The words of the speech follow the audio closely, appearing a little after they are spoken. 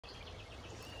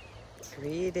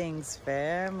Greetings,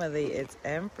 family. It's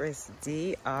Empress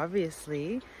D,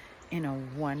 obviously, in a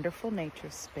wonderful nature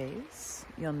space.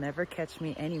 You'll never catch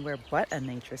me anywhere but a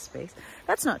nature space.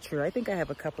 That's not true. I think I have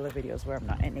a couple of videos where I'm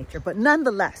not in nature, but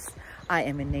nonetheless, I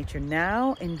am in nature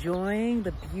now, enjoying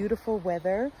the beautiful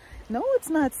weather. No, it's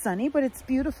not sunny, but it's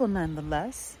beautiful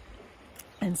nonetheless.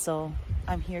 And so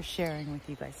I'm here sharing with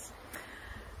you guys.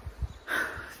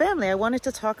 Family, I wanted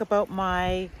to talk about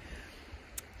my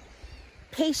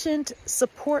patient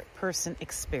support person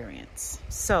experience.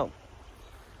 So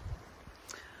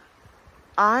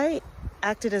I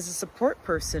acted as a support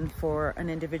person for an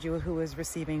individual who was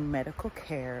receiving medical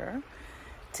care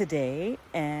today,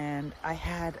 and I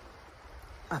had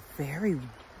a very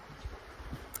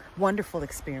wonderful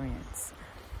experience.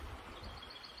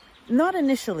 Not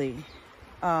initially,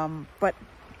 but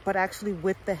actually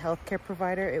with the healthcare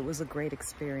provider, it was a great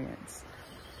experience.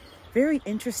 Very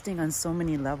interesting on so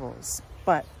many levels.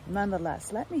 But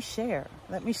nonetheless, let me share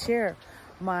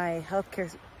my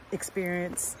healthcare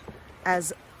experience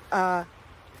as a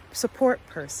support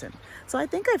person. So I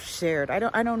think I've shared, I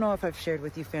don't know if I've shared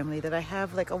with you, family, that I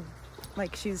have it's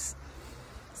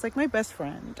like my best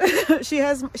friend.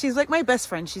 She's like my best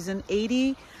friend. She's an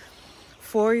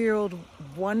 84-year-old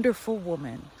wonderful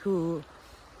woman who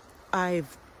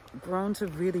I've grown to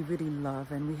really, really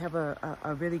love, and we have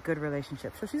a really good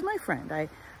relationship. So she's my friend.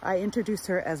 I introduced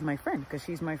her as my friend because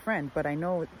she's my friend, but I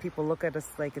know people look at us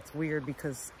like it's weird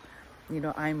because, you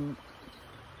know, I'm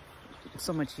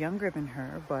so much younger than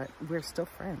her, but we're still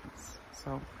friends.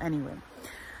 So anyway,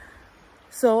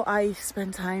 so I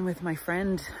spend time with my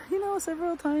friend, you know,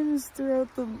 several times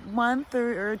throughout the month,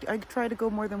 or I try to go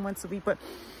more than once a week, but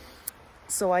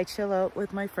so I chill out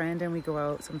with my friend and we go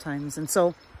out sometimes. And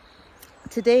so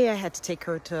today I had to take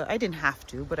her to, I didn't have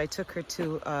to, but I took her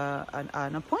to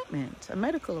an appointment, a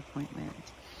medical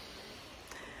appointment.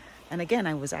 And again,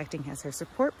 I was acting as her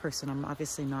support person. I'm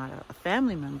obviously not a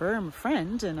family member. I'm a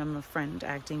friend, and I'm a friend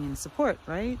acting in support,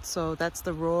 right? So that's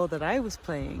the role that I was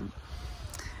playing.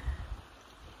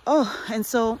 Oh, and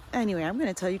so anyway, I'm going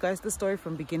to tell you guys the story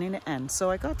from beginning to end. So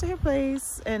I got to her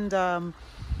place, and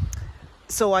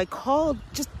so I called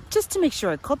just to make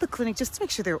sure. I called the clinic just to make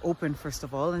sure they're open, first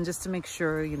of all, and just to make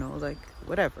sure, you know, like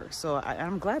whatever. So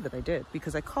I'm glad that I did,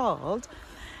 because I called,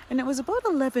 and it was about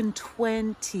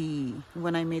 11:20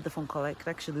 when I made the phone call. I could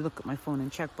actually look at my phone and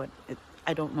check, but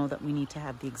I don't know that we need to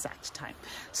have the exact time.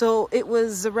 So it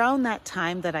was around that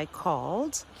time that I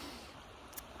called,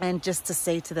 and just to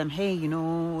say to them, hey, you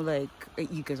know, like,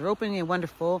 you guys are open, you're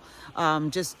wonderful.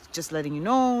 Just letting you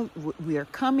know, we are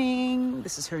coming.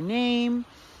 This is her name.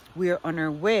 We are on our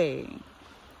way.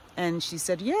 And she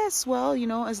said, yes, well, you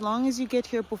know, as long as you get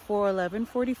here before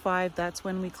 11:45, that's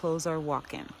when we close our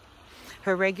walk-in.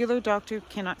 Her regular doctor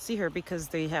cannot see her because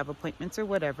they have appointments or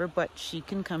whatever, but she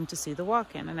can come to see the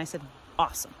walk-in. And I said,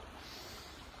 awesome.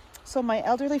 So my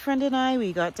elderly friend and I,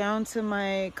 we got down to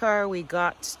my car, we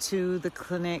got to the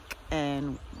clinic,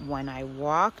 and when I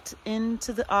walked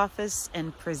into the office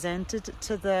and presented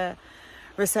to the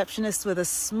receptionist with a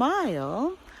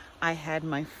smile, I had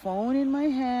my phone in my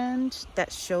hand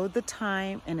that showed the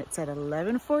time, and it said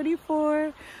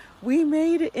 11:44. We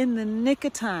made it in the nick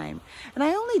of time. And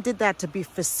I only did that to be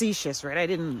facetious, right?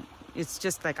 It's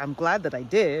just like, I'm glad that I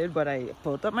did, but I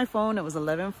pulled up my phone. It was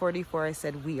 11:44. I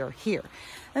said, we are here.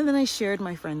 And then I shared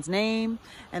my friend's name,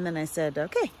 and then I said,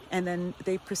 okay. And then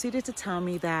they proceeded to tell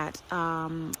me that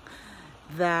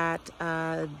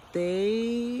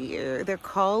their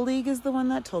colleague is the one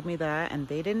that told me that, and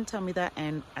they didn't tell me that.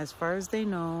 And as far as they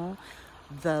know,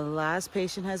 the last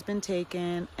patient has been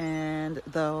taken and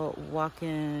the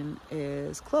walk-in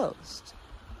is closed.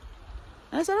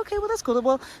 And I said, okay, well, that's cool.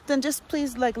 Well, then just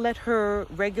please, like, let her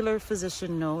regular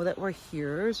physician know that we're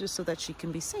here, just so that she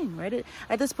can be seen, right?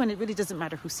 At this point, it really doesn't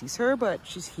matter who sees her, but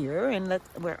she's here, and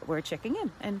we're checking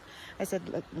in. And I said,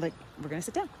 like, we're gonna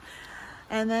sit down.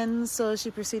 And then so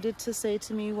she proceeded to say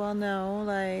to me, well, no,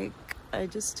 like, I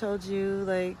just told you,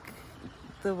 like,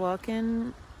 the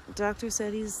walk-in doctor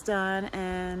said he's done,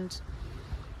 and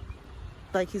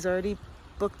like, he's already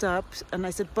booked up. And I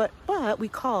said, but we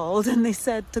called and they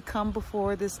said to come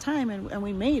before this time, and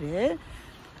we made it.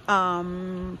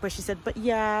 But she said, but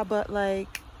yeah, but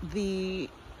like, the,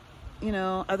 you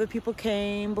know, other people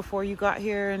came before you got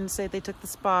here and said they took the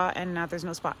spot, and now there's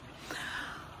no spot.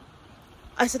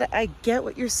 I said, I get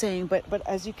what you're saying, but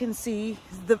as you can see,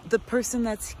 the person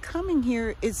that's coming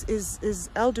here is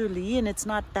elderly, and it's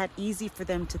not that easy for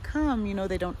them to come. You know,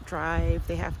 they don't drive.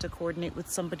 They have to coordinate with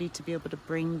somebody to be able to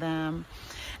bring them.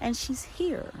 And she's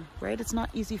here, right? It's not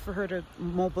easy for her to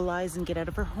mobilize and get out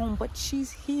of her home, but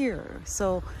she's here.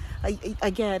 So I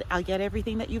get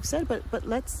everything that you've said, but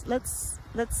let's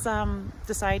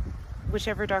decide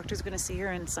whichever doctor's going to see her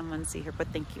and someone see her, but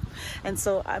thank you. And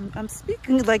so I'm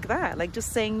speaking like that, like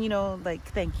just saying, you know, like,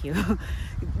 thank you.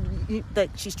 That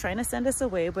she's trying to send us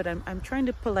away, but I'm trying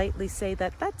to politely say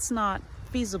that that's not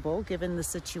feasible given the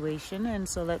situation. And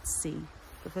so let's see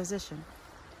the physician.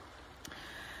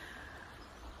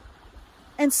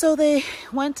 And so they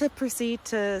went to proceed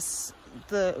to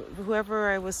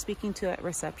whoever I was speaking to at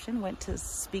reception went to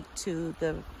speak to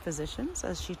the physicians,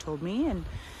 as she told me. And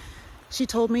she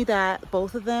told me that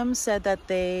both of them said that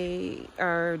they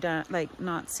are like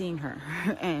not seeing her,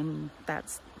 and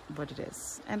that's what it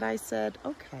is. And I said,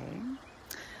 okay,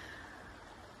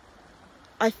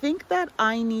 I think that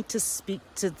I need to speak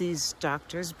to these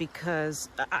doctors, because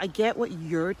I get what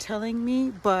you're telling me,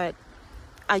 but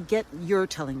I get you're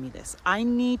telling me this. I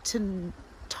need to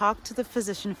talk to the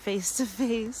physician face to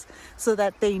face so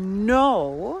that they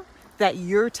know that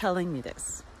you're telling me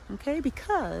this, okay?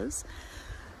 Because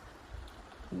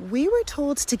we were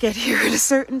told to get here at a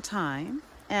certain time,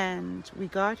 and we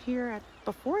got here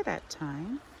before that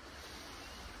time,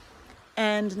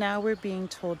 and now we're being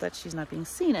told that she's not being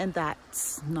seen, and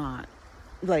that's not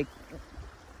like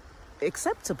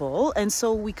acceptable. And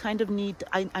so we kind of need,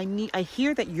 I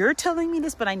hear that you're telling me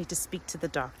this, but I need to speak to the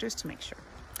doctors to make sure.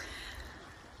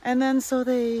 And then so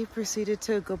they proceeded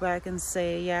to go back and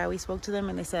say, yeah, we spoke to them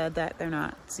and they said that they're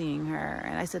not seeing her.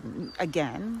 And I said,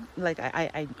 again, like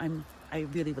I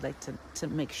really would like to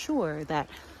make sure that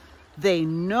they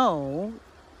know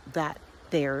that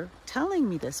they're telling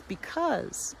me this,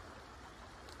 because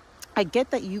I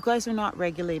get that you guys are not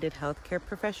regulated healthcare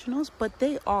professionals, but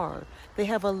they are. They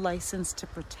have a license to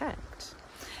protect,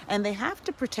 and they have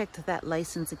to protect that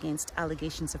license against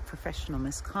allegations of professional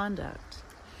misconduct.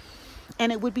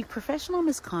 And it would be professional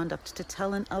misconduct to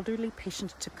tell an elderly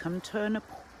patient to come to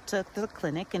the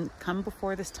clinic and come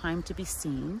before this time to be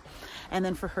seen, and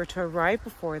then for her to arrive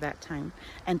before that time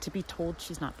and to be told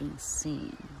she's not being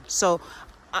seen. So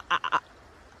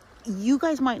you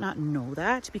guys might not know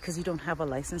that because you don't have a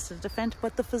license to defend,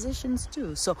 but the physicians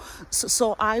do. So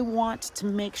I want to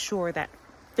make sure that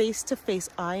face to face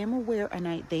I am aware,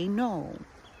 and they know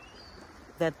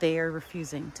that they are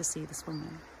refusing to see this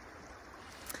woman.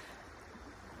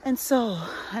 And so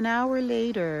an hour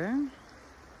later,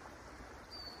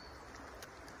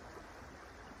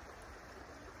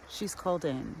 she's called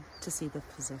in to see the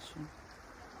physician.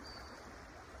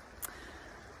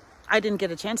 I didn't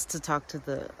get a chance to talk to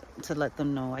let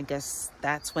them know. I guess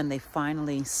that's when they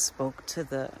finally spoke to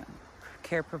the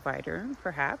care provider,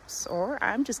 perhaps, or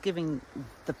I'm just giving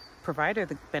the provider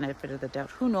the benefit of the doubt.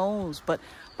 Who knows? But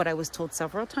I was told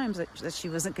several times that she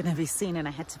wasn't going to be seen, and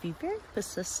I had to be very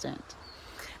persistent.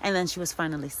 And then she was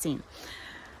finally seen.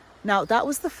 Now, that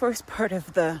was the first part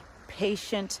of the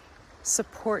patient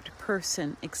support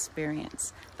person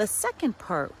experience. The second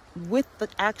part with the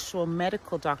actual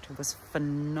medical doctor was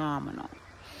phenomenal.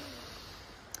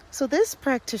 So this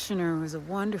practitioner was a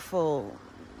wonderful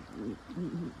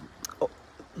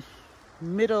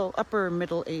upper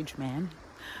middle-aged man.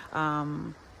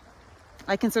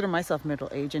 I consider myself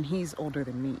middle-aged, and he's older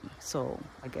than me, so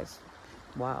I guess,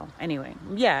 wow. Anyway,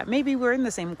 yeah, maybe we're in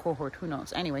the same cohort, who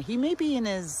knows. Anyway, he may be in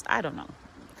his, I don't know,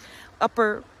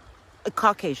 upper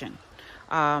Caucasian.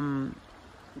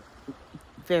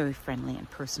 Very friendly and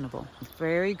personable,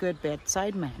 very good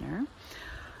bedside manner,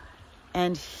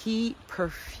 and he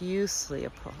profusely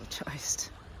apologized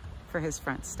for his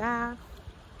front staff,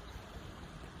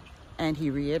 and he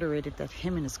reiterated that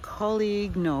him and his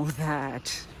colleague know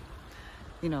that,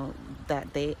 you know,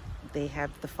 that they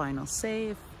have the final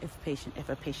say if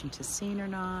a patient is seen or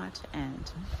not,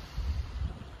 and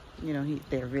you know,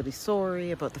 they're really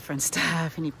sorry about the front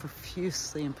staff, and he profusely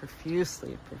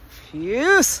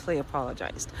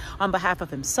apologized on behalf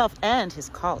of himself and his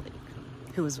colleague,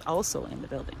 who was also in the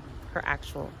building, her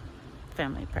actual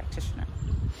family practitioner.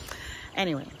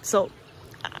 Anyway, so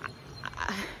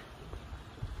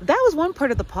that was one part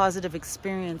of the positive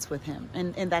experience with him,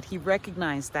 and that he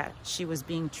recognized that she was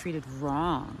being treated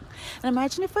wrong. And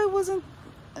imagine if I wasn't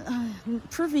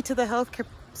privy to the healthcare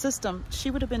system,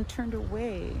 she would have been turned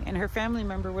away, and her family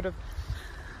member would have.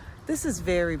 This is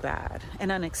very bad and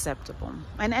unacceptable,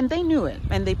 and they knew it,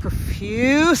 and they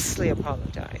profusely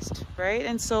apologized, right?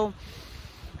 And so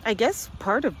I guess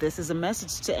part of this is a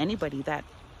message to anybody that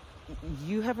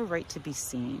you have a right to be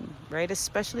seen, right?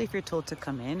 Especially if you're told to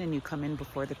come in and you come in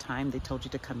before the time they told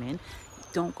you to come in.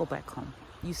 Don't go back home.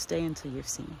 You stay until you're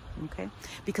seen, okay?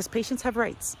 Because patients have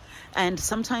rights. And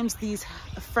sometimes these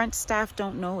front staff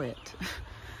don't know it,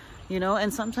 you know?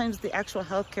 And sometimes the actual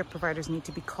healthcare providers need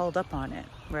to be called up on it,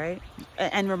 right?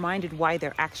 And reminded why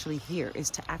they're actually here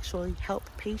is to actually help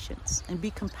patients and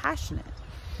be compassionate.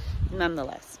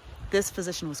 Nonetheless, this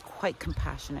physician was quite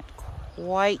compassionate,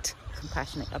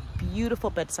 a beautiful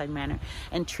bedside manner,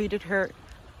 and treated her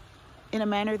in a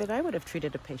manner that I would have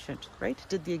treated a patient, right?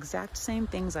 Did the exact same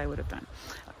things I would have done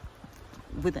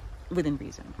within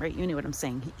reason, right? You know what I'm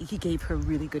saying? He gave her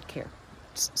really good care,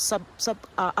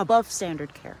 above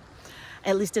standard care,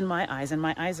 at least in my eyes. And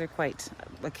my eyes are quite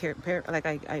like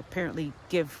I apparently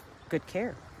give good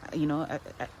care, you know,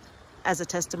 as a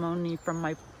testimony from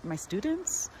my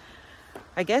students,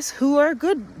 I guess, who are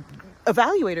good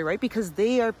evaluator, right? Because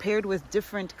they are paired with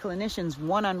different clinicians,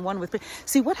 one-on-one with.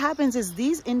 See, what happens is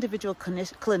these individual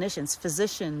clinicians,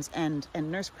 physicians and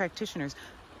nurse practitioners,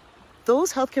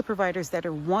 those healthcare providers that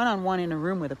are one-on-one in a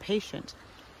room with a patient,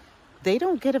 they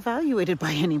don't get evaluated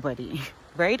by anybody,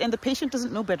 right? And the patient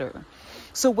doesn't know better.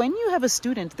 So when you have a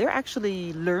student, they're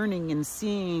actually learning and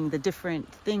seeing the different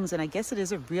things. And I guess it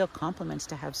is a real compliment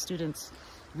to have students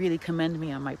really commend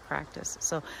me on my practice.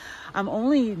 So I'm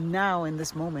only now in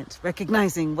this moment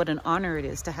recognizing what an honor it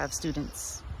is to have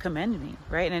students commend me,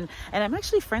 right? And I'm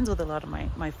actually friends with a lot of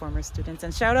my former students,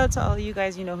 and shout out to all of you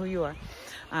guys, you know who you are.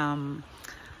 I'm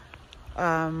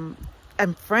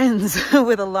friends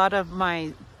with a lot of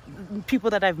my people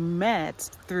that I've met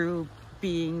through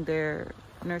being their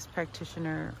nurse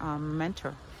practitioner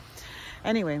mentor.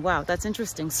 Anyway, wow, that's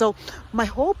interesting. So my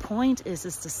whole point is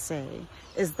to say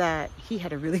is that he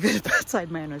had a really good bedside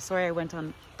manner. Sorry, I went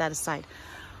on that aside.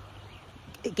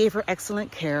 It gave her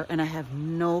excellent care, and I have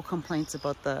no complaints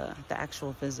about the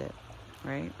actual visit,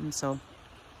 right? And so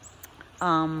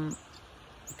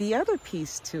the other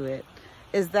piece to it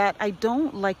is that I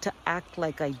don't like to act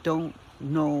like I don't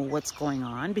know what's going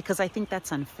on, because I think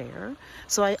that's unfair.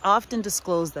 So I often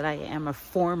disclose that I am a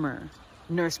former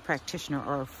nurse practitioner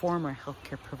or a former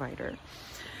healthcare provider.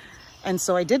 And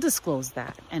so I did disclose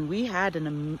that, and we had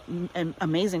an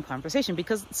amazing conversation,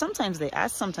 because sometimes they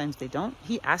ask, sometimes they don't.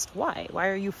 He asked why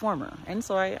are you former? And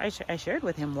so I shared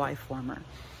with him why former,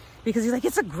 because he's like,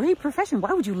 it's a great profession,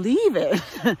 why would you leave it?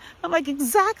 I'm like,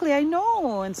 exactly, I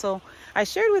know. And so I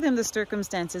shared with him the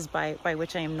circumstances by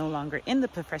which I am no longer in the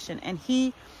profession, and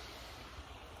he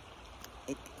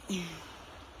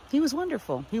was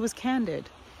wonderful. He was candid.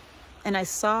 And I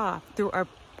saw through our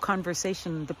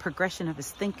conversation the progression of his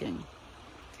thinking.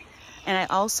 And I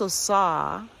also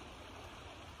saw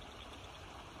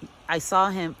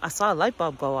a light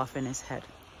bulb go off in his head.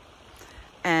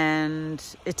 And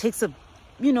it takes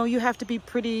you have to be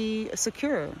pretty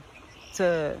secure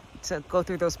to go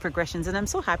through those progressions. And I'm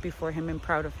so happy for him and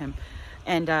proud of him.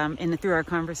 And through our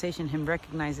conversation, him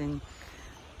recognizing,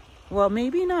 well,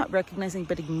 maybe not recognizing,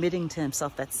 but admitting to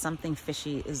himself that something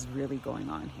fishy is really going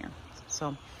on here.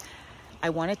 So I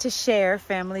wanted to share,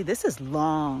 family, this is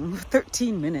long,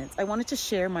 13 minutes. I wanted to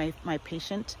share my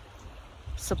patient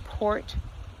support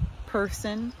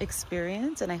person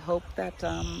experience, and I hope that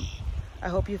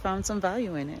you found some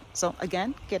value in it. So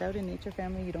again, get out in nature,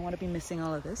 family. You don't want to be missing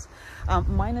all of this.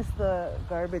 Minus the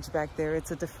garbage back there.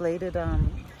 It's a deflated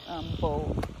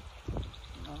bowl.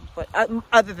 But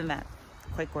other than that,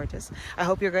 quite gorgeous. I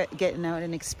hope you're getting out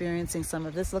and experiencing some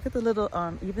of this. Look at the little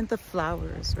even the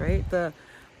flowers, right? The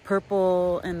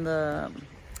purple and the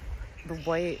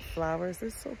white flowers, they're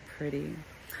so pretty.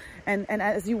 And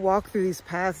as you walk through these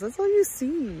paths, that's all you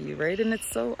see, right? And it's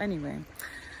so, anyway,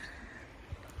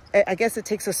 I guess it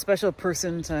takes a special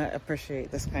person to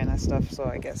appreciate this kind of stuff. So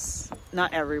I guess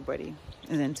not everybody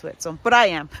is into it. So, but I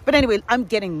am. But anyway, I'm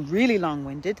getting really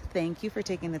long-winded. Thank you for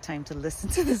taking the time to listen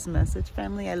to this message,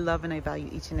 family. I love and I value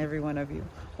each and every one of you.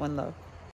 One love.